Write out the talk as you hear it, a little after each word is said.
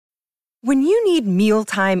When you need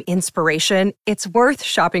mealtime inspiration, it's worth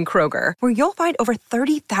shopping Kroger, where you'll find over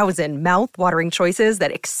 30,000 mouth-watering choices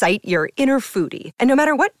that excite your inner foodie. And no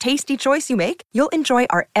matter what tasty choice you make, you'll enjoy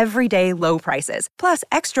our everyday low prices, plus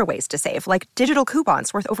extra ways to save, like digital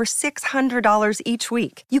coupons worth over $600 each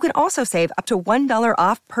week. You can also save up to $1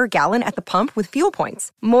 off per gallon at the pump with fuel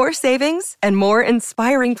points. More savings and more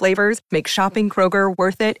inspiring flavors make shopping Kroger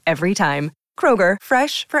worth it every time. Kroger,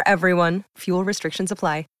 fresh for everyone. Fuel restrictions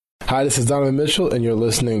apply. Hi, this is Donovan Mitchell, and you're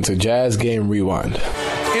listening to Jazz Game Rewind.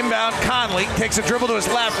 Inbound, Conley takes a dribble to his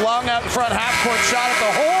left, long out in front, half-court shot at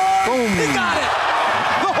the horn. Boom. He got it.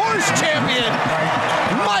 The horse champion,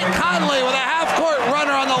 Mike Conley, with a half-court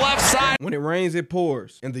runner on the left side. When it rains, it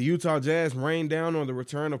pours, and the Utah Jazz rained down on the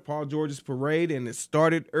return of Paul George's parade, and it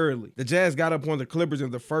started early. The Jazz got up on the Clippers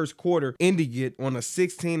in the first quarter, ending it on a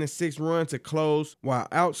 16-6 run to close, while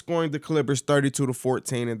outscoring the Clippers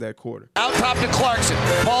 32-14 in that quarter. Out top to Clarkson.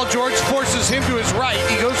 Paul George forces him to his right.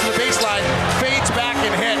 He goes to the baseline, fades back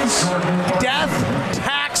and hits. Death,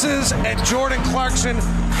 taxes, and Jordan Clarkson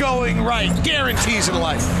going right. Guarantees in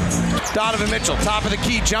life. Donovan Mitchell, top of the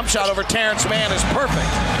key, jump shot over Terrence Mann is perfect.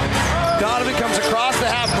 Donovan comes across the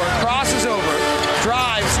half court, crosses over,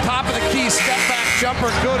 drives, top of the key, step back jumper,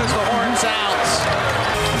 good as the horn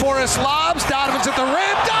sounds. Forrest lobs, Donovan's at the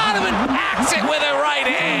rim, Donovan hacks it with a right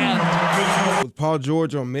hand. With Paul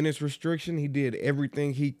George on minutes restriction, he did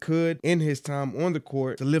everything he could in his time on the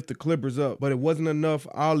court to lift the Clippers up, but it wasn't enough.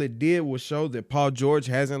 All it did was show that Paul George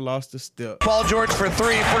hasn't lost a step. Paul George for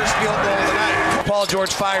three, first field goal of the night. Paul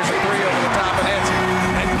George fires a three over the top and hits.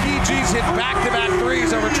 And PG's hit back-to-back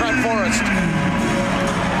threes over Trent Forrest.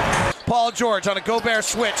 Paul George on a Gobert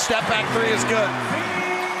switch, step back three is good.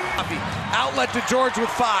 Outlet to George with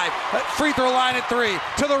 5. Free throw line at 3.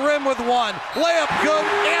 To the rim with 1. Layup good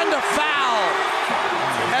and a foul.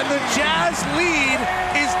 And the Jazz lead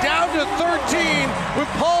is down to 13 with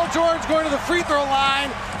Paul George going to the free throw line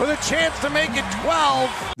with a chance to make it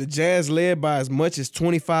 12. The Jazz led by as much as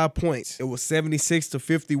 25 points. It was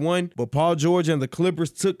 76-51, but Paul George and the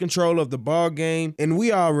Clippers took control of the ball game, and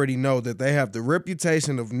we already know that they have the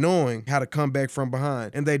reputation of knowing how to come back from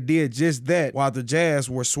behind, and they did just that while the Jazz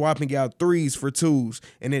were swapping out threes for twos,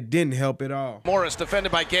 and it didn't help at all. Morris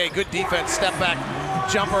defended by Gay. Good defense. Step back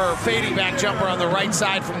jumper, fading back jumper on the right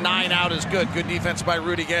side from 9 out is good. Good defense by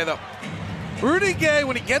Rudy Gay, though. Rudy Gay,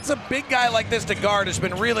 when he gets a big guy like this to guard, has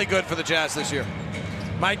been really good for the Jazz this year.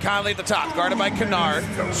 Mike Conley at the top, guarded by Kennard.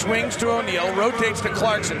 Swings to O'Neal, rotates to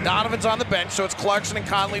Clarkson. Donovan's on the bench, so it's Clarkson and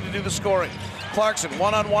Conley to do the scoring. Clarkson,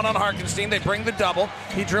 one-on-one on Hartenstein. They bring the double.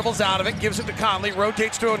 He dribbles out of it, gives it to Conley,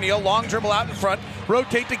 rotates to O'Neal. Long dribble out in front.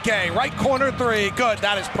 Rotate to Gay. Right corner three. Good.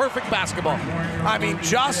 That is perfect basketball. I mean,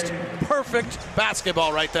 just perfect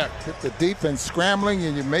basketball right there. Hit the defense scrambling,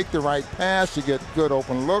 and you make the right pass. You get good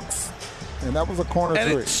open looks. And that was a corner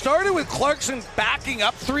three. And it started with Clarkson backing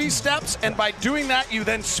up 3 steps, and by doing that, you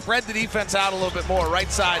then spread the defense out a little bit more. Right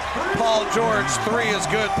side, Paul George, 3 is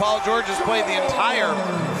good. Paul George has played the entire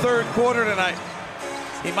third quarter tonight.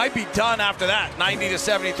 He might be done after that.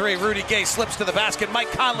 90-73. Rudy Gay slips to the basket.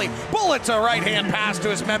 Mike Conley bullets a right-hand pass to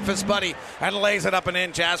his Memphis buddy and lays it up and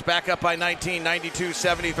in. Jazz back up by 19,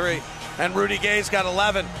 92-73. And Rudy Gay's got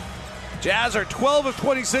 11. Jazz are 12 of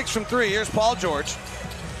 26 from 3. Here's Paul George.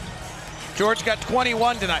 George got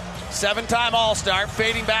 21 tonight. 7-time All-Star,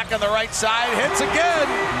 fading back on the right side, hits again.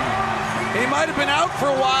 He might have been out for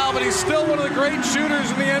a while, but he's still one of the great shooters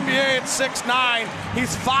in the NBA at 6'9".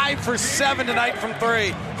 He's 5 for 7 tonight from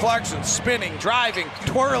 3. Clarkson spinning, driving,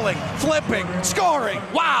 twirling, flipping, scoring.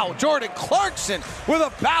 Wow, Jordan Clarkson with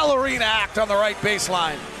a ballerina act on the right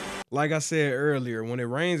baseline. Like I said earlier, when it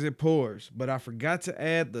rains, it pours. But I forgot to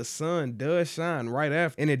add the sun does shine right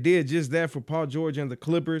after. And it did just that for Paul George and the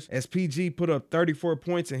Clippers as PG put up 34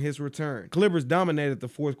 points in his return. Clippers dominated the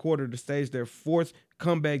fourth quarter to stage their 4th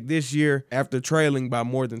comeback this year after trailing by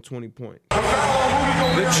more than 20 points.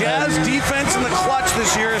 The Jazz defense in the clutch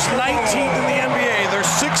this year is 19th in the NBA. They're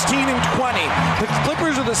 16 and 20. The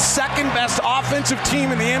Clippers are the second best offensive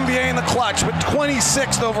team in the NBA in the clutch, but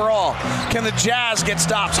 26th overall. Can the Jazz get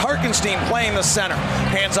stops? Hartenstein playing the center.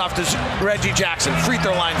 Hands off to Reggie Jackson. Free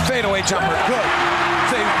throw line, fadeaway jumper. Good.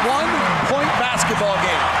 It's a 1-point basketball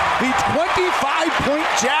game. The 25-point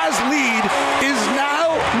Jazz lead is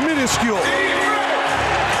now minuscule.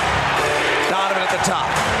 Donovan at the top.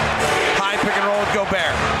 High pick and roll with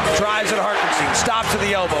Gobert. Drives at Hartenstein. Stops at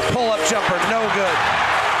the elbow. Pull-up jumper. No good.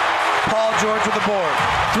 Paul George with the board.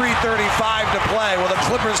 3:35 to play. Well, the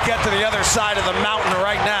Clippers get to the other side of the mountain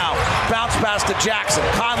right now. Bounce pass to Jackson.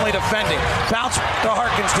 Conley defending. Bounce to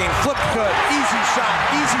Hartenstein. Flip good. Easy shot.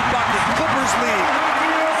 Easy bucket. Clippers lead.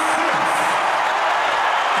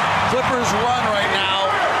 Clippers run right now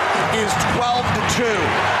is 12-2.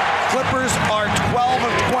 Clippers are 12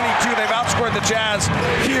 of 22. They've outscored the Jazz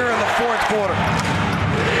here in the fourth quarter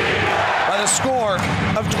by the score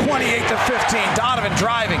of 28-15. Donovan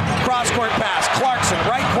driving, cross-court pass. Clarkson,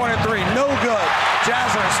 right corner three, no good. Jazz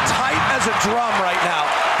are as tight as a drum right now.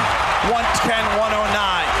 110-109.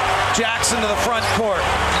 Jackson to the front court.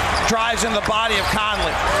 Drives in the body of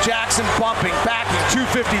Conley. Jackson bumping, backing,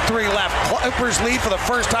 2:53 left. Clippers lead for the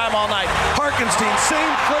first time all night. Hartenstein,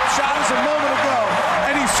 same flip shot as a moment ago,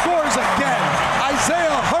 and he scores again.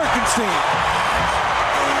 Isaiah Hartenstein.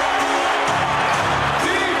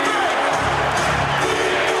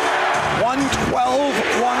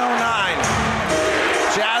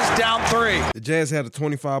 112-109. Jazz down 3. The Jazz had a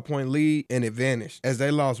 25-point lead, and it vanished as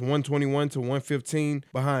they lost 121-115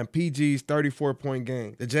 behind PG's 34-point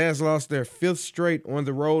game. The Jazz lost their 5th straight on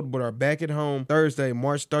the road, but are back at home Thursday,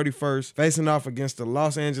 March 31st, facing off against the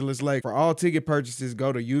Los Angeles Lakers. For all ticket purchases,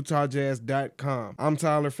 go to UtahJazz.com. I'm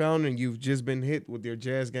Tyler Fountain, and you've just been hit with your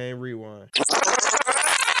Jazz Game Rewind.